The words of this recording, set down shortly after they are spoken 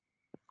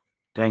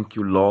Thank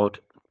you, Lord.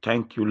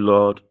 Thank you,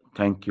 Lord.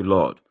 Thank you,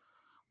 Lord.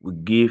 We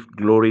give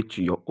glory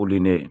to your holy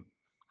name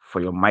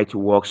for your mighty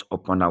works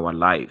upon our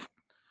life,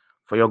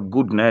 for your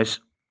goodness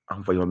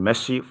and for your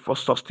mercy, for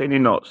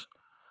sustaining us,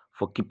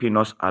 for keeping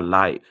us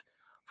alive,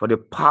 for the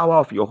power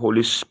of your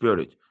Holy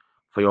Spirit,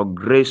 for your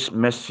grace,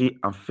 mercy,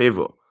 and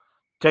favor.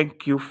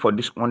 Thank you for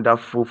this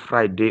wonderful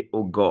Friday,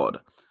 O God,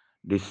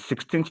 the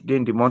 16th day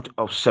in the month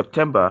of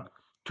September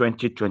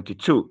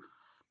 2022.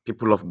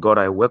 People of God,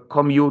 I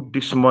welcome you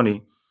this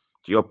morning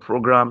to your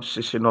program,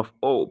 Season of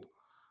Hope.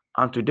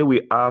 And today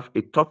we have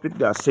a topic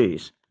that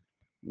says,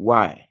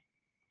 Why?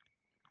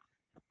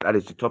 That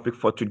is the topic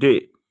for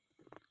today.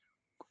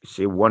 It's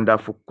a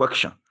wonderful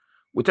question.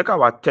 We take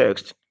our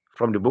text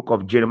from the book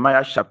of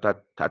Jeremiah,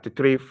 chapter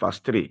 33, verse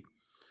 3.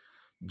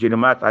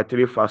 Jeremiah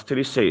 33, verse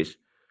 3 says,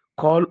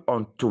 Call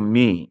unto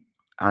me,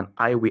 and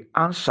I will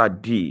answer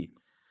thee,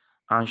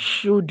 and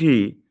shew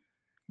thee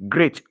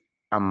great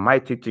and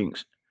mighty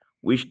things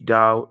which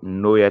thou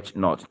knowest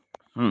not.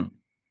 Hmm.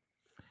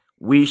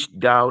 Which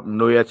thou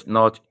knowest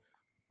not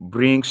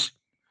brings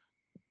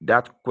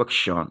that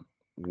question,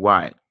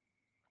 why?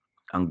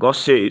 And God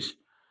says,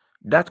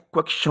 that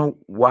question,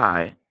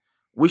 why,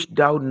 which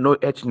thou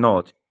knowest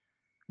not,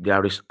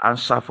 there is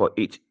answer for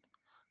it.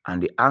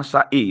 And the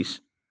answer is,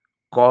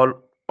 call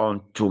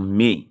unto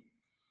me.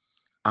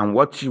 And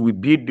what will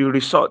be the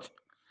result?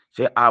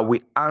 Say, I will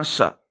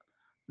answer.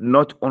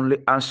 Not only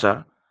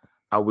answer,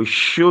 I will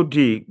show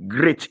thee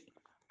great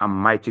and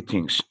mighty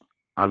things.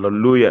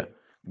 Hallelujah.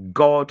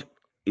 God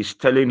is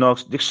telling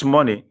us this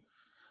morning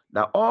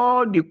that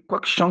all the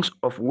questions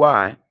of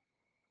why,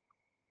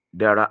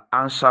 there are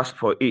answers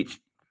for it.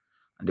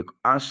 And the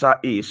answer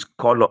is,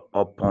 call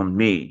upon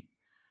me.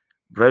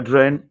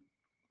 Brethren,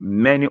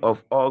 many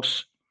of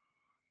us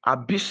are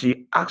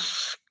busy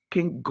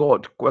asking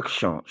God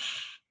questions.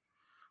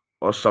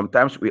 Or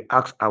sometimes we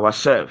ask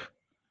ourselves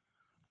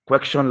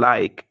questions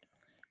like,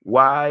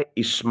 why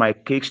is my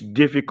case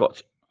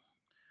difficult?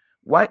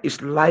 Why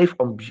is life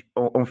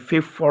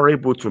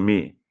unfavorable to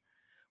me?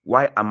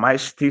 Why am I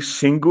still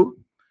single?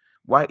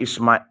 Why is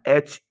my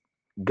health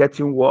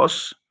getting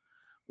worse?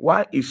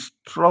 Why is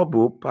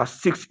trouble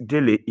persists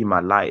daily in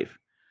my life?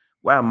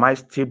 Why am I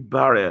still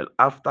barren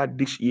after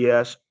these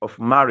years of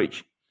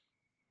marriage?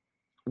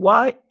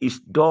 Why is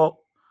door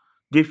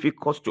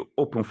difficult to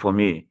open for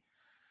me?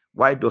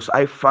 Why does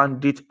I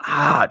find it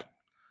hard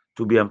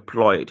to be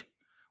employed?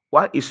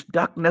 Why is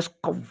darkness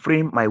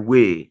covering my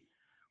way?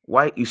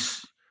 Why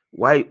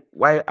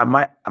am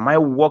I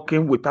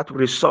walking without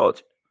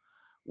result?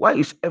 Why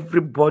is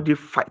everybody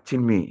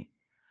fighting me?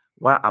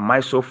 Why am I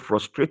so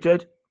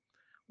frustrated?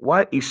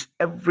 Why is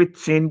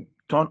everything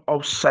turned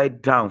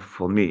upside down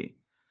for me?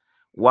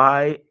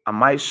 Why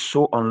am I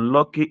so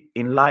unlucky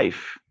in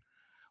life?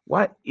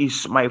 Why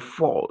is my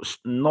force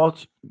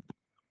not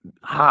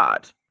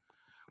hard?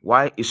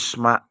 Why is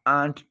my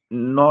hand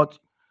not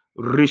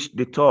reach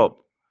the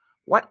top?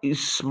 Why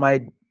is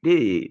my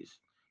days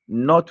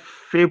not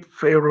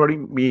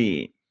favoring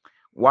me?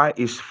 Why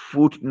is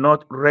food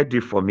not ready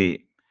for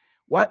me?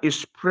 Why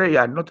is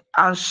prayer not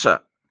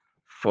answer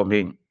for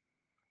me?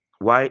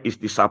 Why is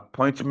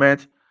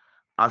disappointment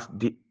at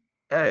the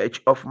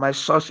edge of my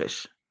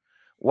success?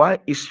 Why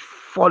is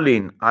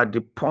falling at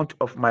the point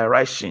of my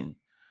rising?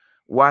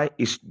 Why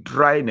is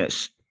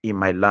dryness in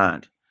my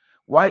land?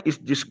 Why is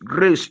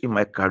disgrace in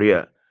my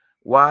career?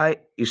 Why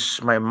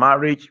is my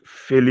marriage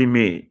failing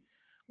me?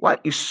 Why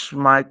is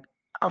my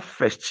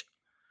harvest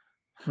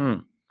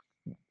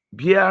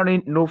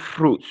bearing no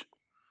fruit?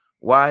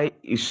 Why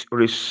is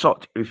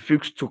result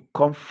refused to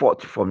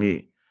comfort for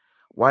me?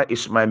 Why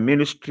is my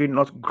ministry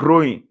not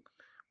growing?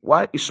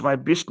 Why is my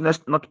business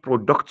not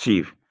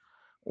productive?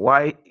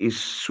 Why is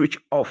switch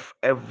off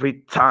every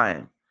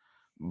time?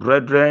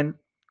 Brethren,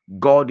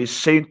 God is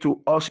saying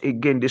to us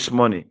again this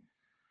morning,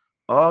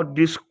 all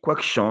these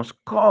questions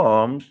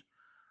comes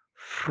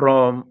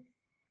from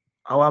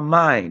our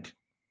mind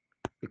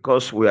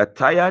because we are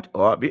tired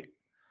or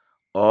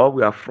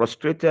we are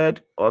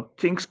frustrated or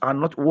things are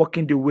not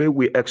working the way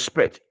we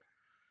expect.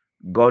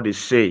 God is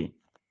saying,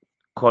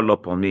 call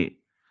upon me.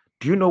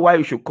 Do you know why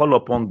you should call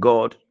upon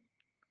God?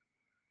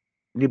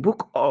 The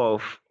book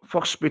of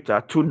 1 Peter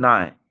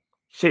 2:9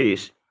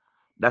 says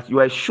that you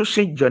are a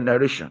chosen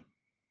generation,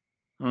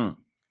 hmm,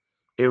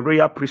 a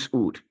royal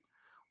priesthood,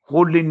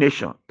 holy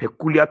nation,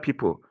 peculiar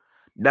people,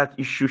 that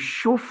you should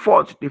show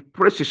forth the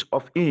praises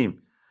of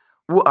him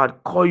who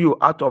had called you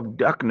out of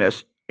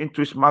darkness into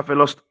his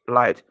marvelous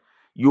light.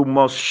 You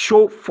must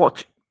show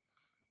forth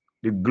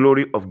the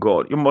glory of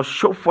God. You must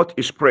show forth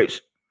his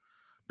praise.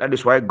 That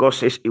is why God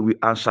says he will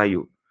answer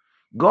you.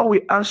 God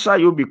will answer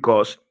you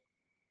because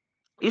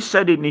he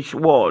said in his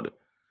word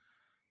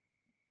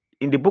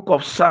in the book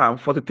of Psalm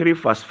 43,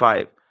 verse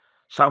 5.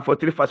 Psalm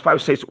 43, verse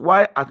 5 says,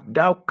 Why art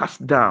thou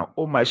cast down,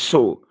 O my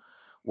soul?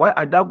 Why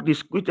art thou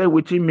disquieted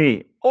within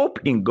me? Hope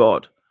in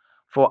God,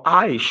 for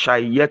I shall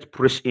yet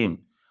praise him,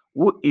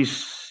 who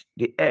is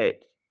the head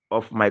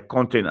of my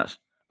countenance,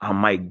 and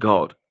my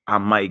God,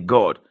 and my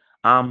God,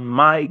 and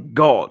my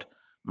God.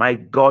 My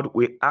God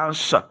will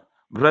answer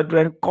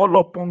Brethren, call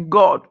upon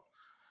God.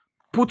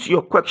 Put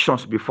your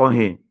questions before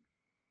Him.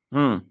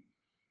 Hmm.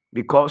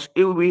 Because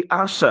He will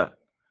answer.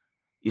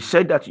 He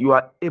said that you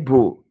are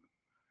able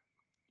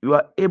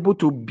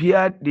to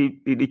bear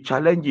the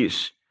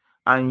challenges,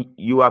 and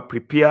you are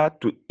prepared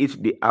to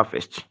eat the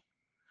harvest.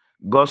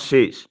 God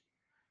says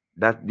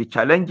that the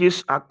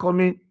challenges are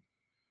coming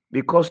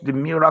because the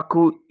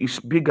miracle is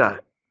bigger.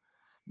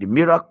 The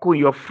miracle in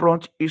your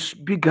front is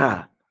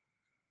bigger.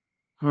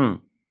 Hmm.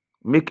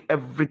 Make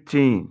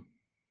everything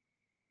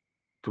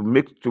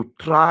to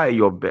try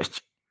your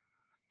best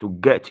to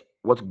get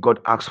what God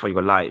asks for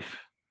your life.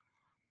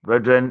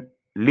 Brethren,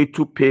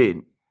 little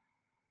pain,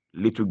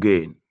 little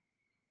gain.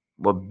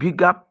 But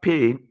bigger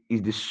pain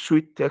is the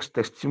sweetest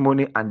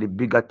testimony and the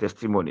bigger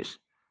testimonies.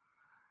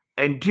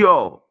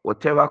 Endure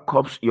whatever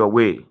comes your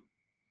way.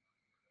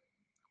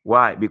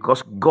 Why?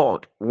 Because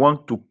God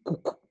wants to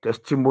cook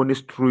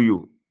testimonies through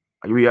you.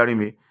 Are you hearing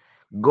me?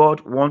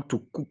 God wants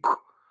to cook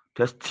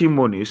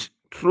testimonies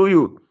through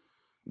you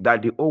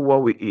that the whole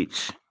world will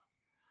eat,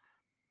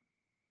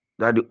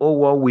 that the whole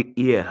world will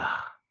hear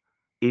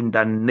in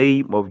the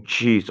name of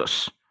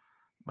Jesus.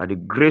 By the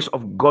grace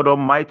of God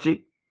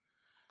Almighty,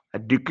 I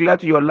declare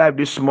to your life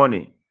this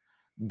morning,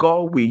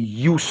 God will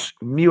use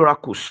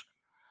miracles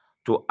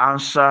to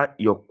answer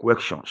your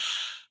questions.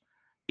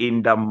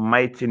 In the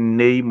mighty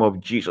name of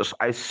Jesus,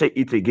 I say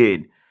it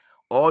again.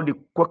 All the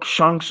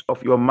questions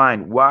of your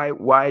mind,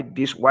 why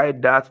this, why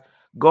that,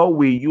 God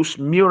will use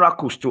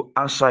miracles to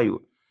answer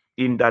you.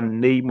 In the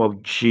name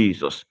of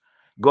Jesus,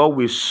 God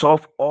will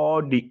solve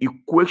all the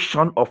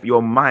equation of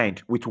your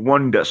mind with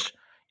wonders.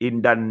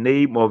 In the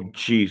name of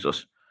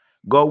Jesus,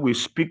 God will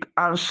speak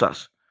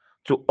answers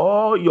to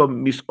all your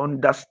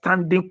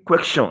misunderstanding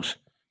questions.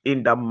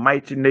 In the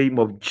mighty name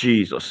of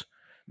Jesus,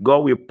 God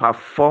will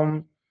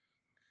perform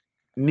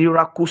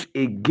miracles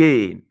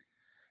again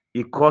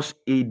because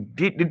He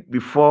did it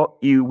before.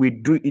 He will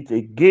do it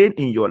again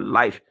in your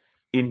life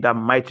in the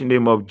mighty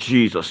name of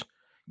Jesus.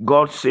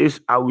 God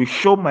says, I will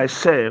show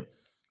myself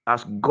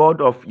as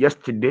God of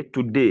yesterday,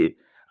 today,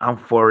 and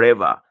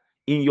forever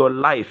in your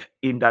life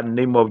in the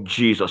name of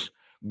Jesus.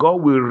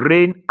 God will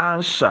rain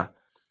answer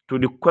to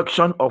the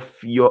question of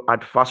your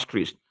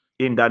adversaries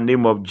in the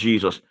name of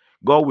Jesus.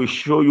 God will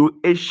show you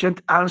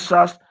ancient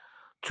answers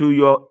to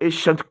your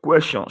ancient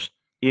questions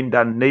in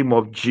the name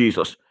of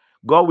Jesus.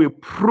 God will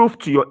prove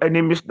to your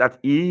enemies that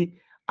He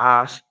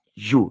has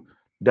you,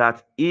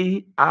 that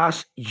He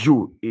has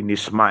you in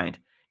His mind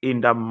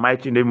in the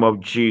mighty name of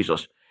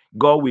Jesus.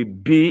 God will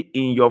be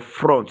in your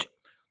front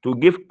to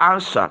give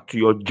answer to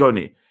your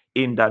journey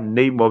in the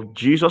name of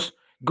Jesus.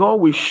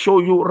 God will show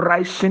you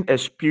rising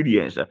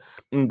experience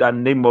in the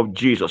name of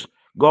Jesus.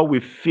 God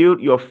will fill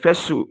your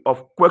vessel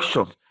of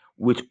questions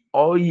with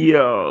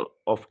oil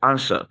of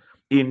answer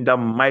in the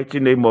mighty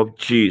name of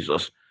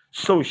Jesus.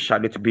 So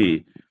shall it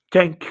be.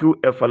 Thank you,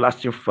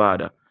 everlasting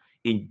Father.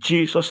 In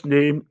Jesus'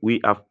 name we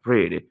have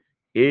prayed.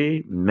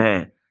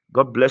 Amen.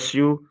 God bless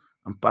you.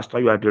 And Pastor,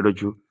 you are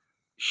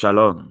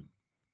Shalom.